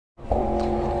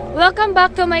Welcome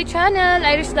back to my channel,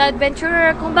 Irish the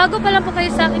Adventurer. Kung bago pa lang po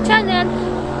kayo sa aking channel,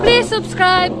 please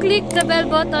subscribe, click the bell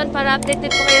button para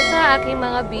updated po kayo sa aking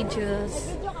mga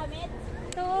videos.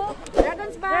 So,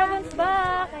 Dragon's back! Dragon's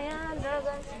back! Ayan,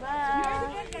 Dragon's back!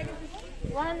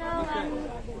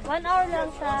 1 hour lang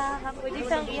siya. Pwede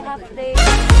siyang i-half day.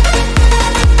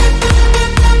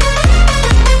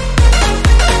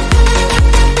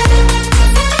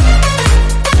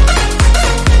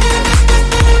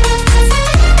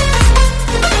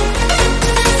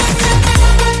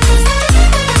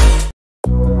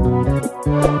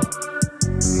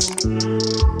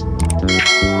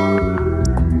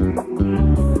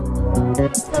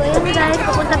 So, ayun guys,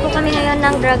 pupunta po kami ngayon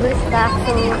ng Dragon's Back.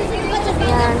 So,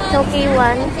 yan, Shauki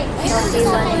 1, Shauki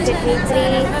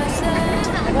 3.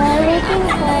 While waiting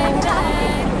for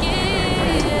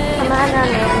samahan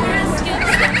namin.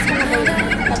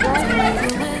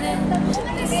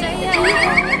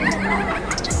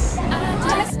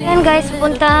 Ayan guys,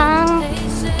 pupuntang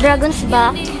Dragon's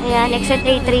Back. Ayan, exit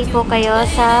A3 po kayo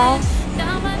sa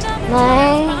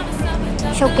may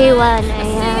Shauki 1.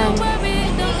 Ayan.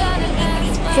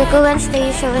 Shauki 1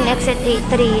 station, exit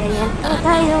A3. Ayan po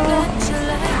tayo.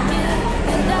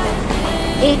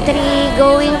 A3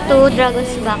 going to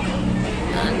Dragon's Back.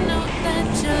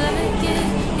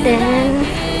 Then,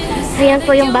 ayan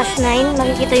po yung bus 9.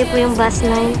 Makikita nyo po yung bus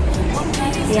 9.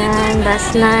 Ayan,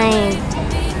 bus 9.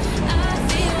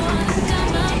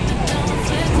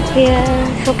 Here,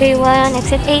 Shauki 1,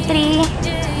 exit A3.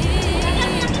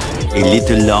 A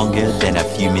little longer than a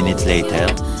few minutes later.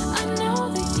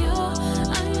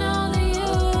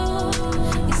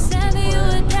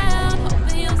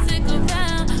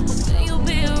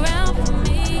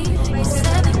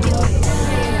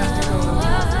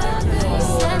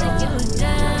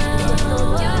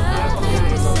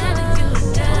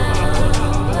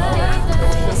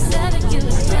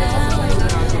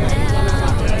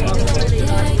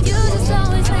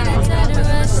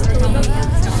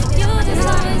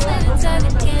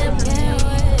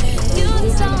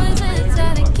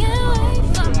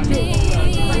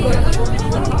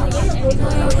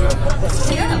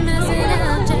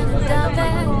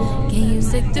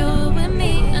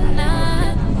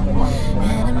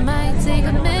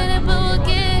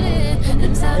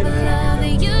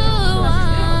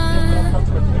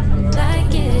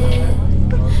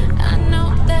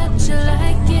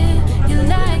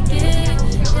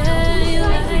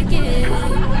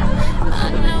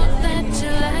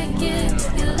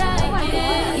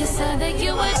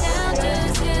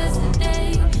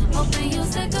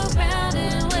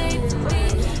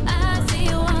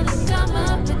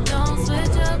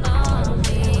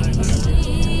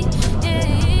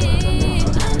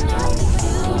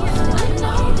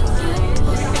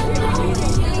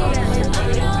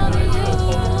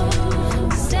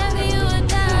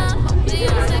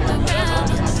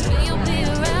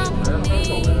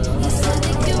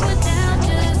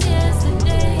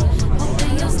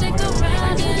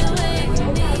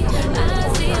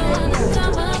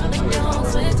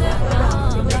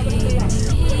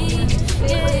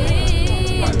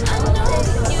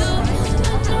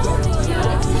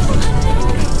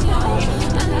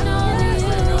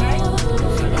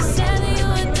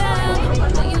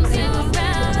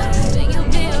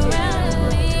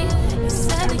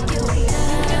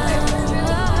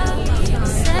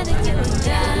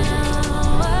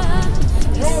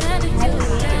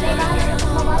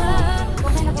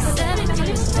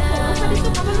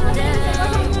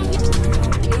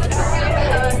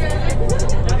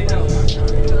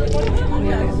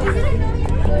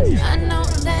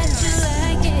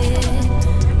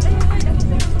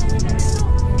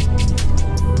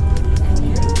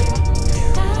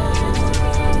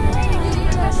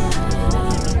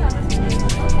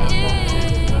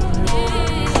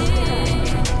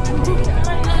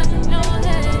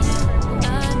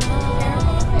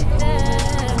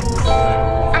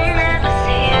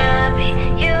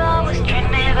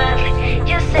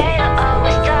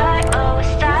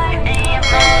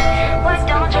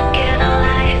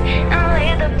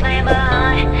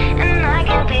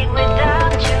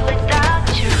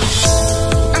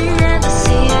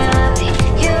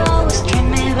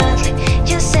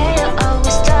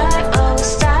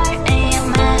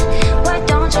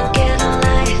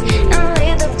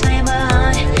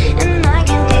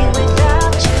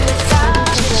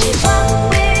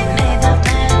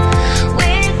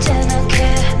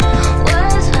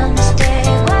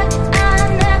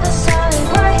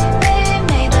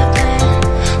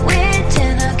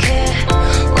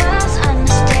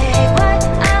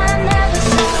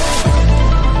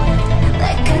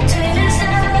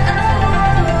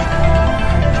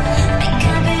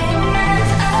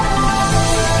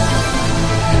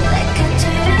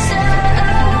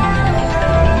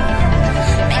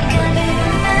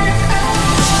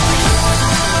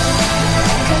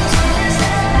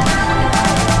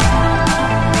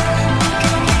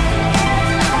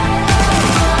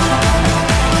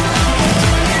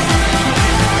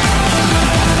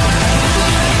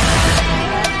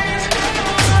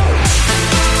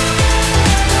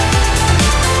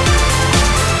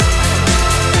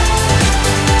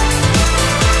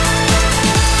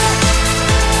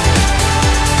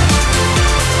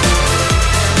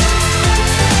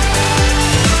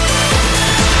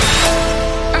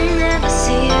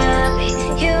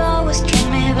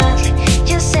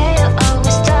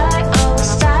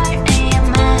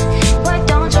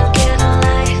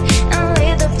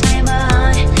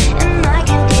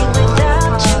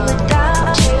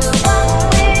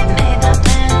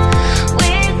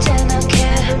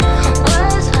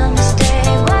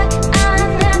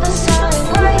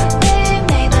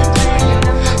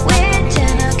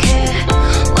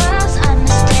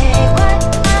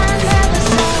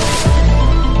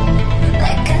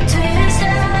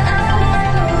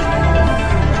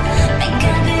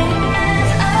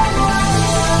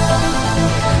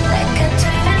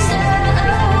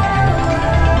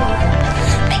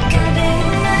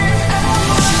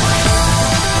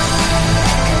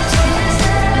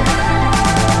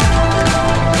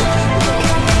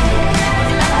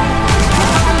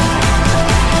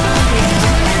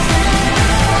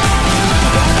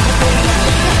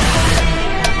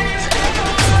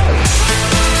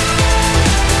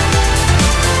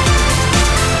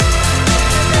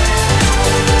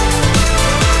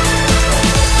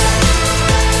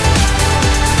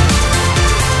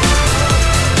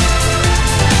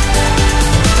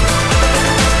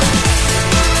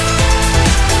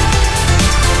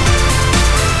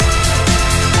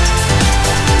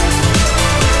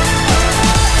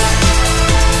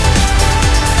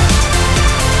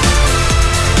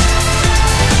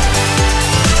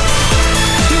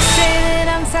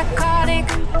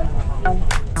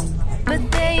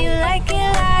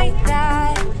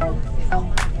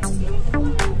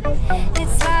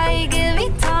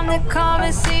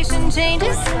 conversation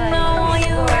changes, and I want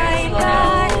you right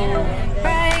back,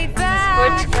 right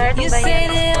back. You say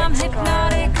that I'm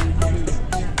hypnotic,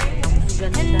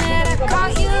 and never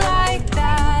caught you like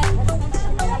that.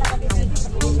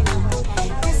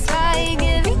 It's like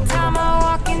every time I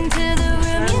walk into the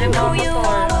room, you know you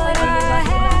want what I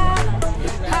have.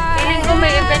 Feeling ko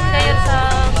may event kayo sa,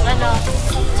 ano,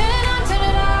 Turn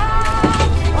it on,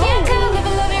 can't tell if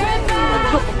I love you right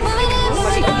back.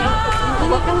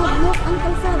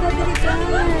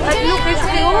 look, it's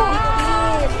you.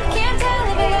 Can't tell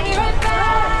if I love you right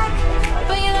back,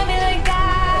 but you love me like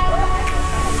that.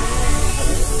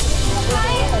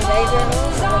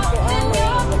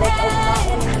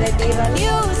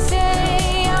 You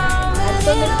say I'm a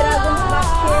little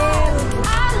lost.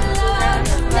 I love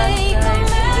to make a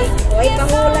mess. Oy,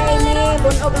 pahulay ni,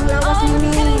 bunog ang lawas mo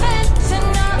ni.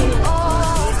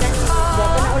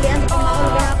 Dapat na ulian sa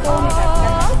pamaulga ako.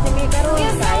 May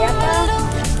karoon, kaya pa.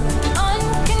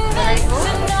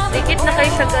 Dikit na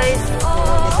kayo siya, guys.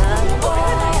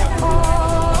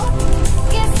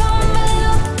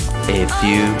 A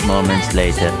few moments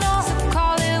later.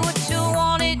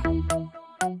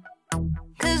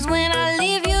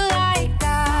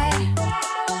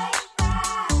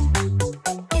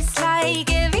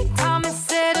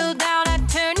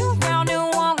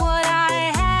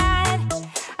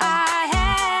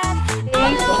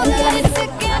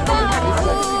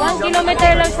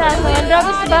 Kilometer lang sa akin.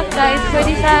 Dragons back, guys.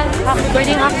 Pwede sa,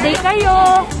 pwedeng update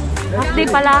kayo.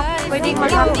 Update pala. Pwedeng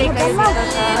mag-update kayo dito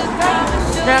sa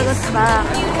Dragons back.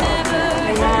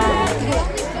 Ayan.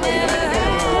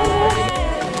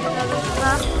 Dragons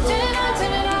back.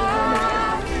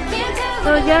 So,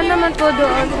 dyan naman po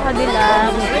doon sa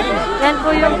kabila. Yan po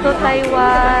yung to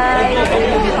Taiwan.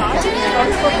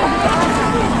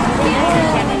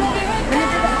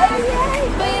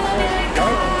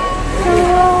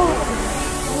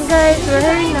 Guys, we're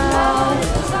here now.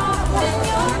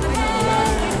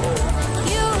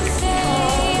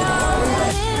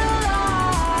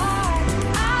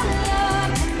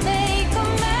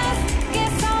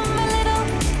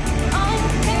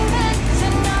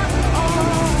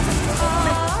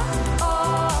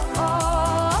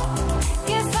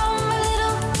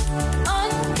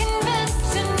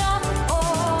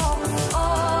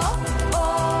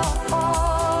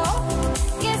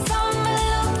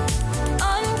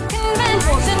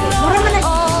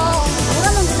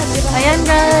 Ayan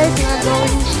guys, we're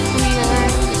going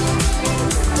here.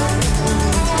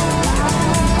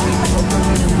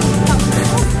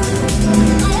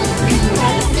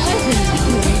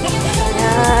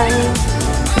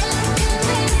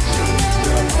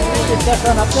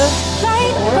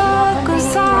 Light bulb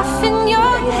goes off in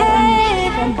your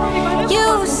head.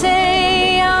 You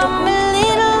say I'm a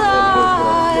little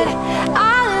odd.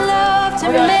 I love to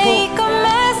make a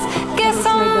mess. Guess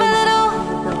I'm a little.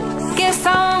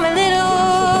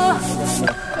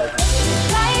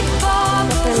 Light bulb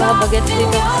goes off in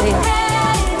your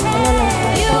head.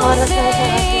 You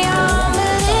say I'm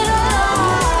a little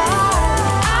odd.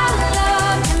 I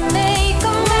love to make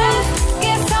a mess.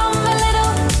 Guess I'm a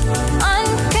little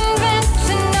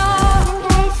unconventional.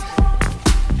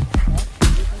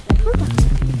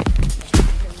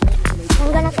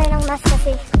 Hanggang na tayo ng mask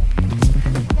kasi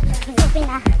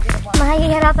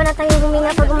mahihirapan na tayo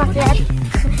huminga pag umakyat.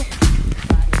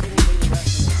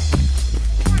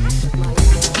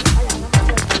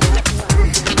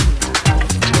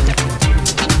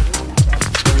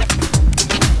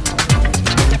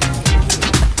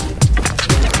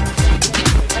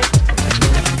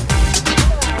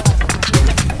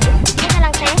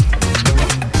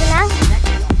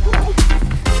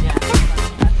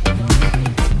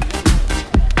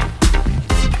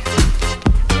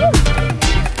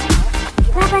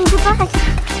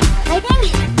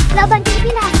 Laban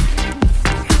Pilipinas!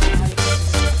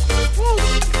 Hey!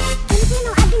 Filipino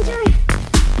adventure!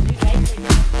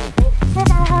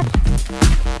 Set out!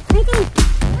 Waiting!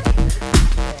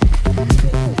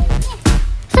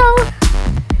 So,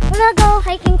 we're gonna go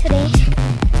hiking today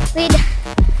with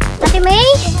Ate May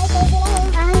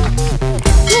and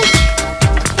Nick.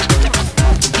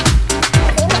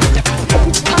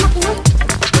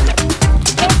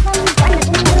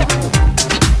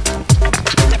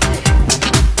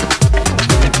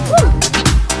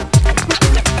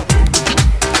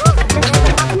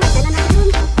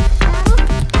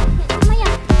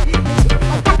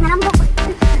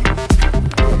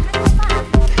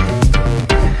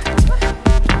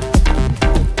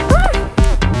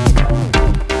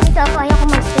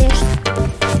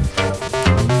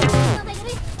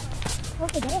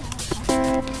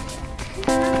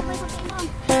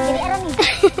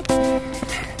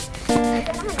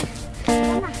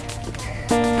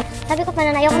 Sabi ko pa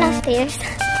na ayoko ng stairs.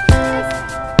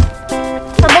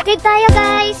 Pabukid tayo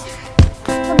guys.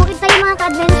 Pabukid tayo mga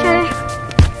ka-adventure.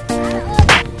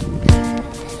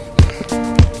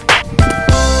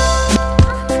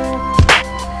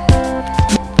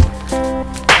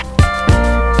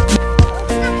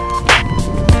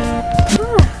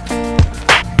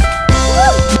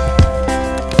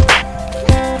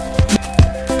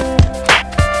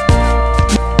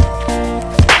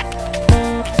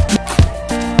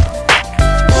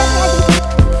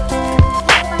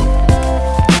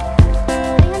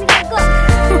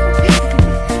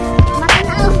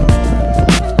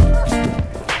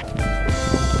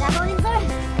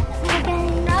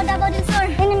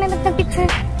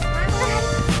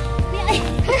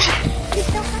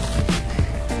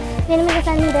 Yan naman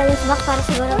sa aming balance back para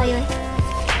siguro kayo eh.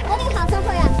 Ano yung house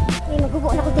ko yan? May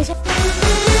magubuo na ko t-shirt.